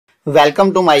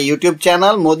Welcome to my YouTube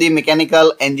channel Modi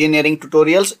Mechanical Engineering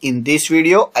Tutorials. In this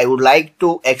video, I would like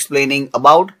to explaining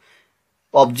about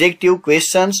objective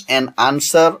questions and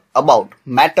answer about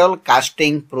metal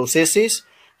casting processes,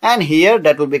 and here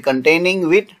that will be containing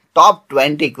with top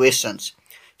 20 questions.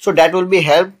 So that will be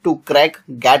help to crack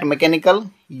GAT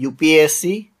Mechanical,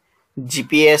 UPSC,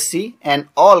 GPSC and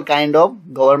all kind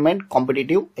of government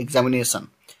competitive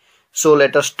examination. So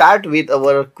let us start with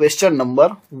our question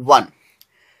number 1.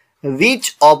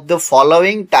 Which of the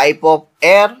following type of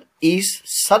air is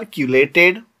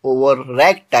circulated over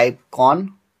rack type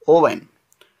cone oven?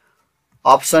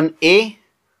 Option A,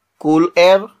 cool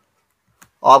air.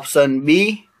 Option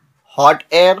B, hot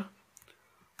air.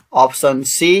 Option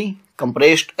C,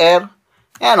 compressed air.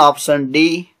 And option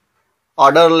D,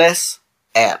 odorless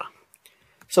air.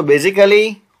 So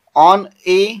basically on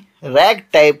a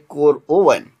rack type core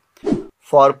oven,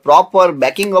 for proper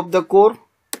baking of the core,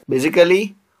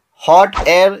 basically hot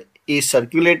air is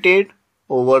circulated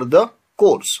over the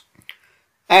cores,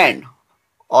 and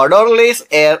odorless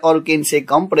air, or you can say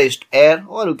compressed air,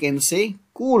 or you can say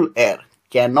cool air,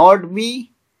 cannot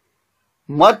be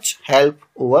much help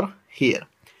over here.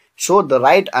 So the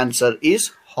right answer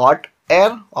is hot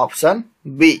air, option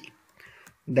B.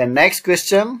 The next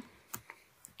question: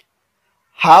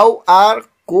 how are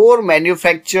core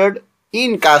manufactured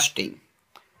in casting?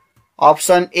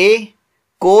 Option A,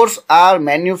 cores are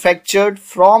manufactured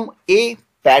from a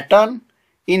pattern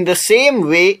in the same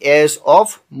way as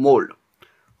of mold.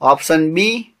 Option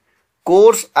B,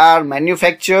 cores are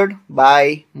manufactured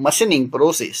by machining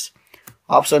process.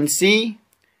 Option C,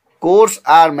 cores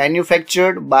are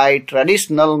manufactured by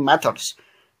traditional methods.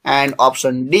 And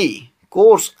option D,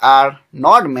 cores are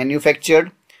not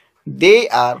manufactured, they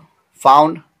are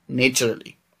found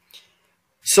naturally.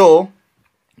 So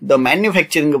the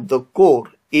manufacturing of the core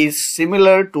is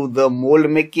similar to the mold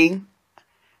making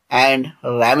and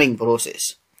ramming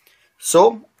process.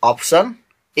 So option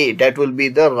A, that will be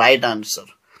the right answer.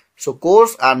 So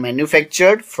cores are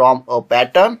manufactured from a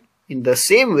pattern in the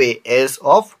same way as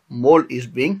of mold is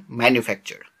being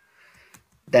manufactured.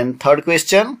 Then third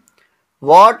question: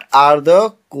 what are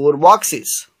the core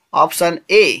boxes? Option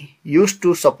A, used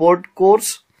to support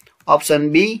cores.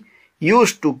 Option B,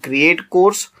 used to create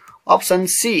cores. Option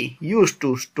C, used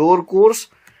to store cores.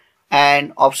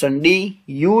 And option D,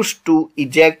 used to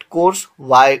eject cores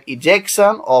while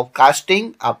ejection of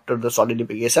casting after the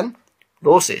solidification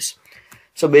process.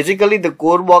 So basically the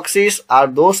core boxes are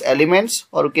those elements,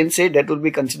 or you can say that will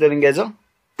be considering as a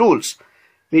tools,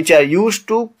 which are used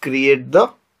to create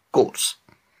the cores.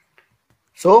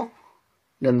 So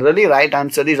generally right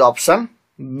answer is option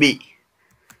B.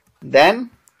 Then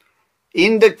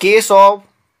in the case of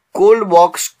cold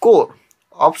box core,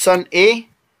 option A,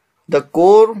 the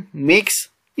core mix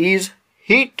is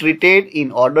heat treated in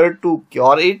order to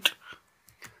cure it.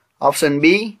 Option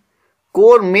B,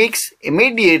 core mix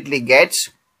immediately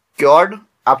gets cured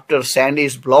after sand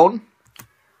is blown.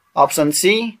 Option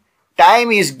C,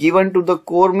 time is given to the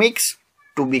core mix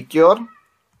to be cured.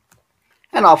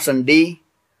 And option D,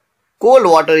 cold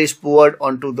water is poured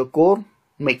onto the core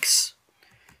mix.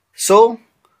 So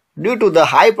due to the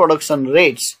high production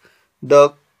rates,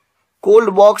 the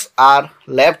cold box are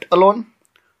left alone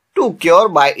to cure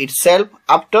by itself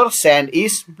after sand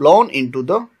is blown into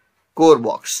the core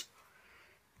box.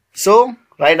 So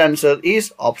right answer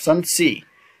is option C.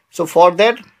 So for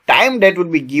that, time that will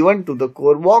be given to the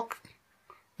core box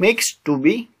mix to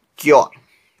be cured.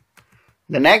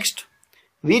 The next: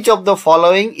 which of the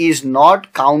following is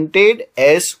not counted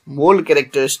as mold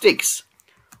characteristics?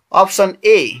 Option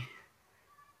A,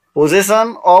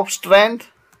 possession of strength.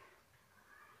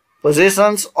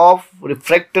 Possessions of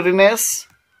refractoriness.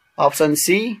 Option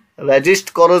C,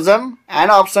 resist corrosion.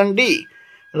 And option D,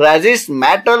 resist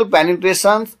metal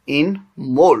penetrations in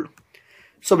mold.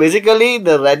 So basically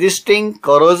the resisting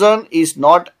corrosion is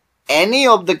not any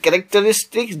of the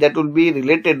characteristics that will be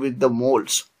related with the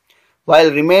molds, while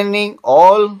remaining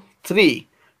all three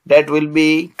that will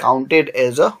be counted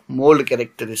as a mold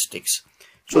characteristics.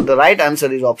 So the right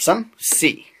answer is option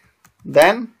C.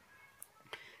 Then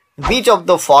which of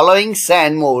the following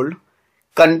sand mold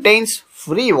contains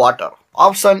free water?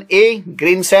 Option A,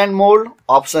 green sand mold.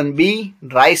 Option B,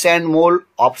 dry sand mold.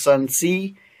 Option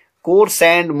C, core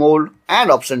sand mold.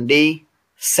 And option D,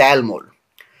 shale mold.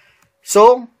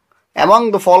 So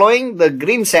among the following, the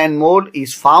green sand mold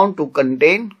is found to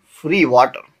contain free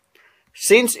water.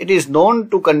 Since it is known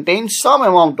to contain some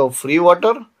amount of free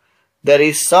water, there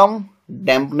is some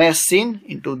dampness seen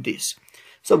into this.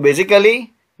 So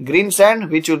basically green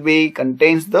sand which will be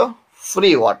contains the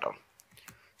free water.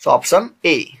 So option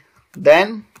A.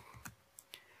 Then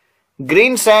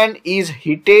green sand is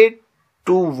heated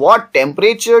to what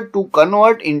temperature to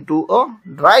convert into a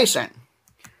dry sand?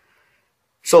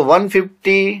 So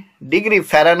 150 degree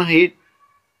Fahrenheit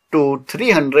to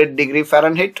 300 degree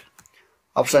Fahrenheit.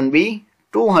 Option B,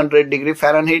 200 degree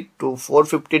Fahrenheit to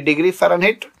 450 degree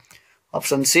Fahrenheit.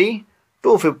 Option C,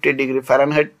 250 degree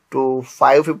Fahrenheit to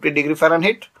 550 degree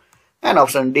Fahrenheit. And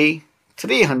option D,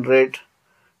 300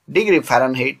 degree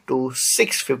Fahrenheit to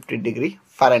 650 degree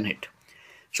Fahrenheit.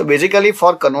 So basically,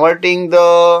 for converting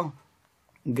the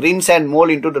green sand mold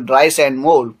into the dry sand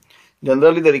mold,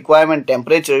 generally the requirement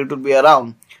temperature, it would be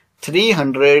around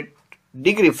 300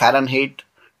 degree Fahrenheit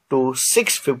to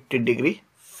 650 degree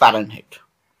Fahrenheit.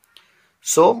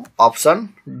 So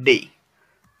option D.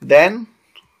 Then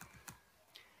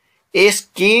a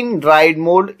skin dried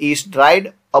mold is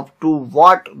dried up to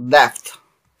what depth?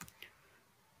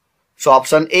 So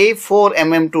option A, 4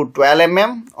 mm to 12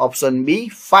 mm. Option B,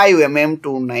 5 mm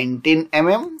to 19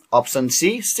 mm. Option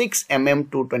C, 6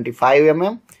 mm to 25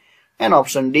 mm. And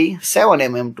option D, 7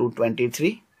 mm to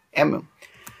 23 mm.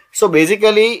 So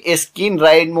basically, a skin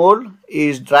dried mold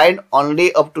is dried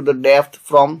only up to the depth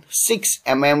from 6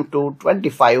 mm to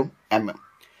 25 mm.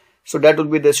 So that would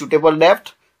be the suitable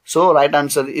depth. So right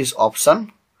answer is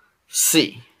option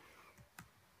C.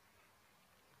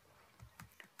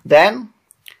 Then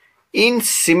in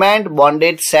cement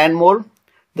bonded sand mold,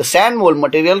 the sand mold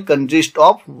material consists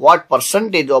of what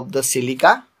percentage of the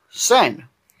silica sand?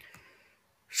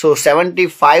 So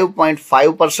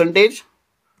 75.5%.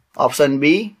 Option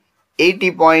B,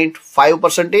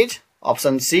 80.5%.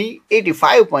 Option C,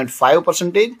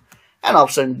 85.5%. And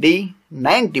option D,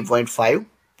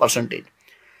 90.5%.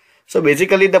 So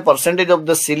basically, the percentage of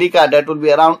the silica, that will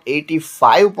be around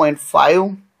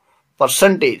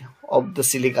 85.5% of the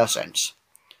silica sands.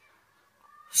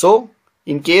 So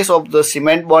in case of the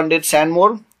cement bonded sand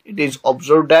mold, it is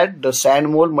observed that the sand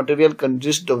mold material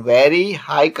consists of very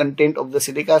high content of the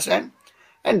silica sand,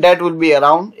 and that will be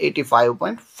around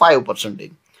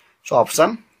 85.5%. So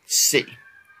option C.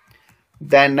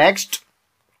 Then next,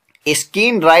 a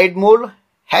skin dried mold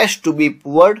has to be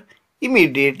poured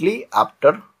immediately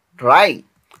after drying.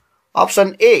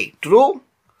 Option A, true.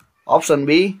 Option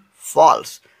B,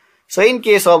 false. So in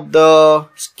case of the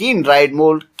skin dried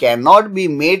mold, cannot be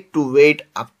made to wait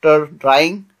after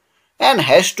drying and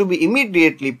has to be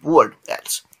immediately poured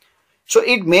else. So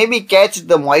it may be catch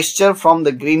the moisture from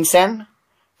the green sand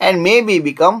and maybe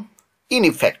become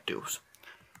ineffective.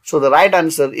 So the right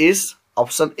answer is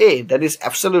option A, that is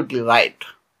absolutely right.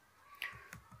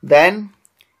 Then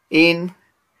in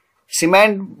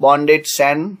cement bonded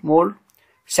sand mold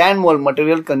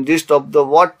material consists of the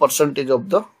what percentage of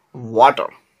the water?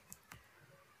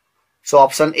 So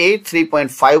option A,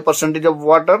 3.5% of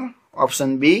water.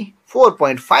 Option B,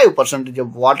 4.5%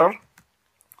 of water.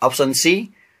 Option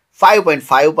C,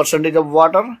 5.5% of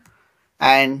water.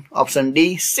 And option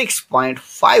D,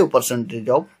 6.5%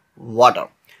 of water.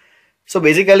 So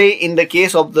basically, in the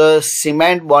case of the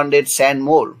cement bonded sand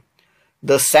mold,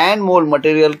 the sand mold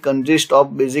material consists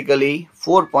of basically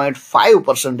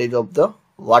 4.5% of the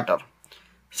water.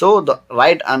 So the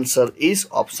right answer is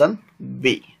option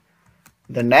B.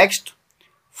 The next,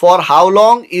 for how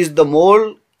long is the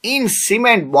mold in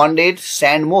cement bonded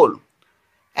sand mold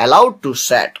allowed to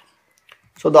set?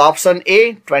 So the option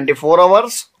A, 24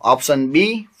 hours, option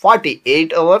B,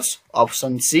 48 hours,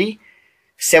 option C,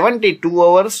 72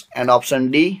 hours, and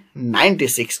option D,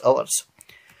 96 hours.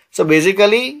 So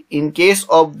basically, in case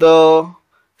of the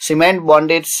cement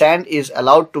bonded sand is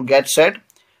allowed to get set,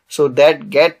 so that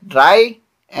get dry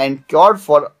and cured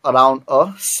for around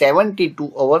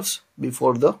 72 hours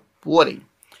before the pouring.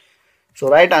 So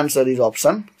right answer is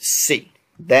option C.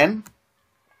 Then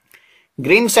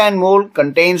green sand mold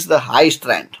contains the high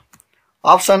strength.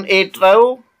 Option A,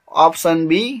 true. Option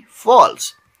B,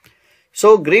 false.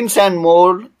 So green sand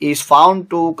mold is found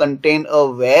to contain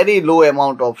a very low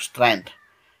amount of strength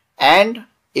and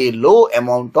a low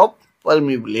amount of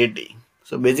permeability.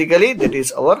 So basically that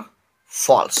is our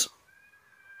false.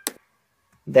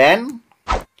 Then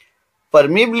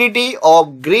permeability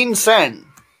of green sand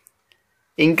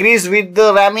increase with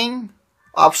the ramming.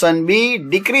 Option B,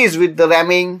 decrease with the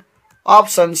ramming.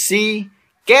 Option C,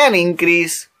 can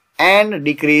increase and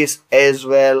decrease as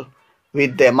well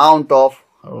with the amount of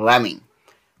ramming.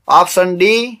 Option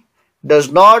D,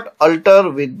 does not alter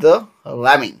with the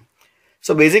ramming.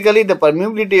 So basically the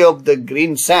permeability of the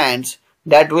green sands,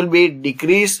 that will be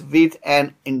decreased with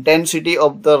an intensity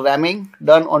of the ramming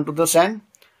done onto the sand.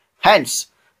 Hence,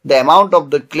 the amount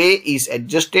of the clay is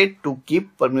adjusted to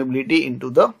keep permeability into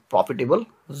the profitable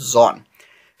zone.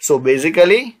 So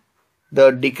basically, the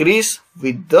decrease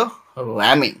with the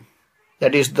ramming.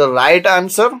 That is the right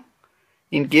answer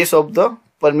in case of the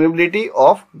permeability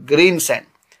of green sand.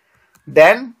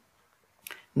 Then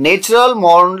natural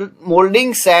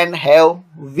moulding sand have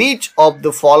which of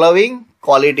the following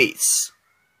qualities?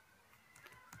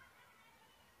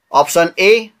 Option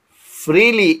A,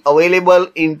 freely available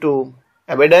into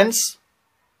abundance.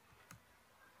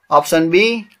 Option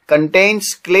B,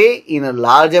 contains clay in a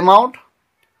large amount.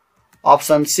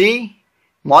 Option C,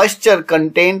 moisture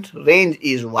content range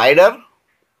is wider.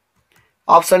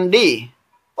 Option D,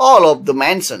 all of the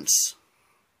mentions.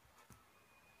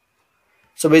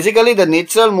 So basically the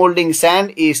natural moulding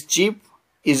sand is cheap,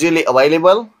 easily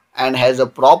available and has a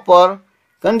proper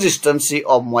consistency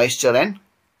of moisture and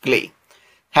clay.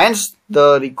 Hence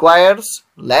the requires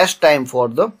less time for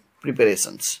the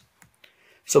preparations.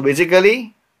 So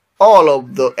basically all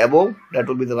of the above, that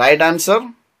will be the right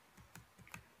answer.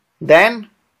 Then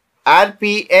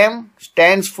R.P.M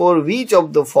stands for which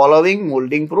of the following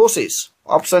moulding process?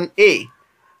 Option A,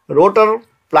 rotor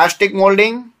plastic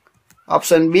moulding.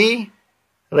 Option B,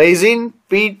 resin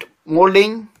peat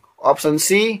moulding. Option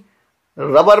C,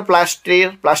 rubber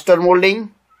plaster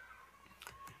moulding.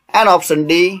 And option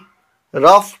D,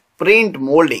 rough print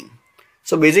moulding.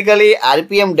 So basically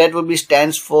R.P.M, that will be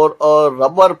stands for a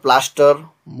rubber plaster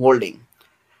moulding,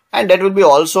 and that will be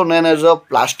also known as a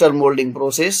plaster moulding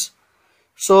process.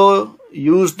 So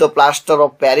use the plaster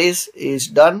of Paris is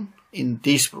done in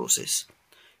this process.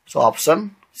 So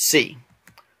option C.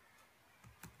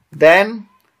 Then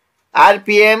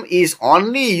R.P.M is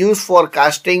only used for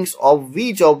castings of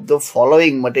which of the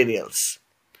following materials?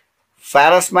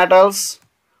 Ferrous metals.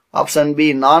 Option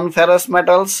B, non-ferrous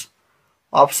metals.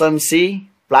 Option C,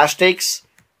 plastics.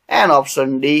 And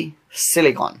option D,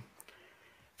 silicon.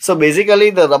 So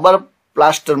basically the rubber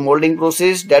plaster molding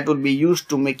process, that will be used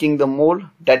to making the mold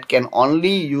that can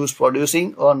only use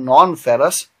producing a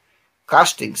non-ferrous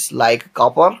castings like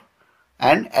copper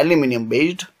and aluminium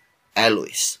based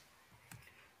alloys.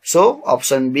 So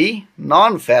option B,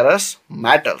 non-ferrous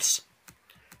metals.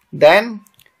 Then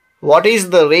what is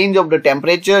the range of the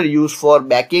temperature used for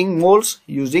baking molds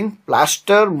using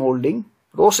plaster molding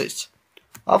process?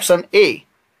 Option A,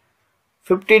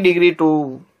 50 degree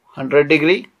to 100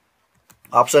 degree.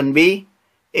 Option B,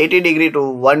 80 degree to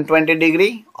 120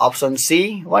 degree. Option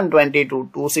C, 120 to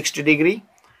 260 degree.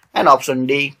 And option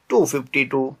D, 250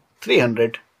 to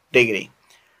 300 degree.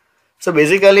 So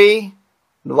basically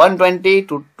 120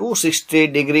 to 260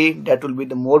 degree, that will be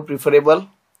the more preferable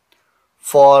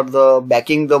for the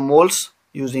baking the molds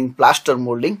using plaster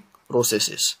molding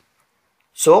processes.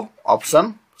 So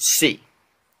option C.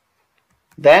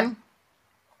 Then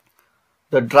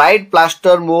the dried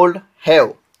plaster mold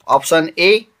have option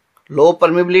A, low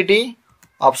permeability.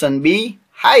 Option B,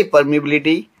 high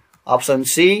permeability. Option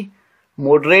C,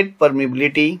 moderate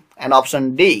permeability. And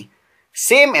option D,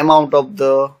 same amount of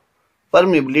the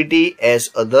permeability as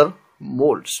other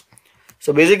molds.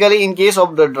 So basically in case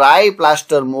of the dry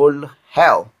plaster mold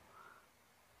have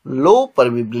low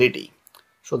permeability.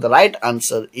 So the right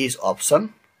answer is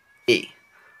option A.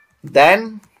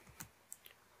 Then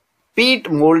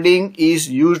peat molding is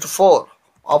used for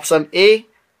option A,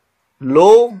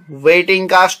 low weighting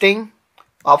casting.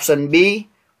 Option B,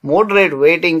 moderate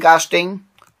weighting casting.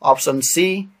 Option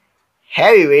C,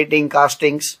 heavy weighting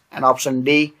castings. And option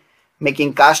D,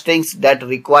 making castings that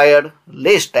require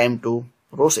less time to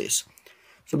process.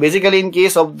 So basically in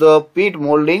case of the peat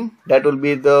molding, that will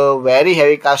be the very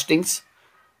heavy castings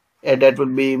that will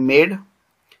be made.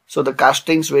 So the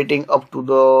castings weighing up to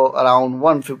the around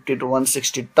 150 to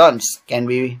 160 tons can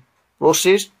be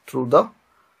processed through the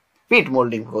peat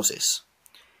molding process.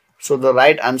 So the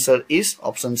right answer is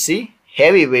option C,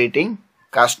 heavy weighting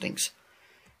castings.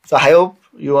 So I hope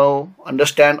you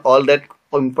understand all that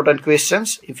important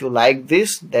questions. If you like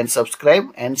this, then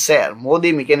subscribe and share more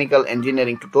the mechanical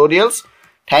engineering tutorials.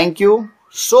 Thank you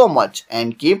so much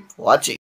and keep watching.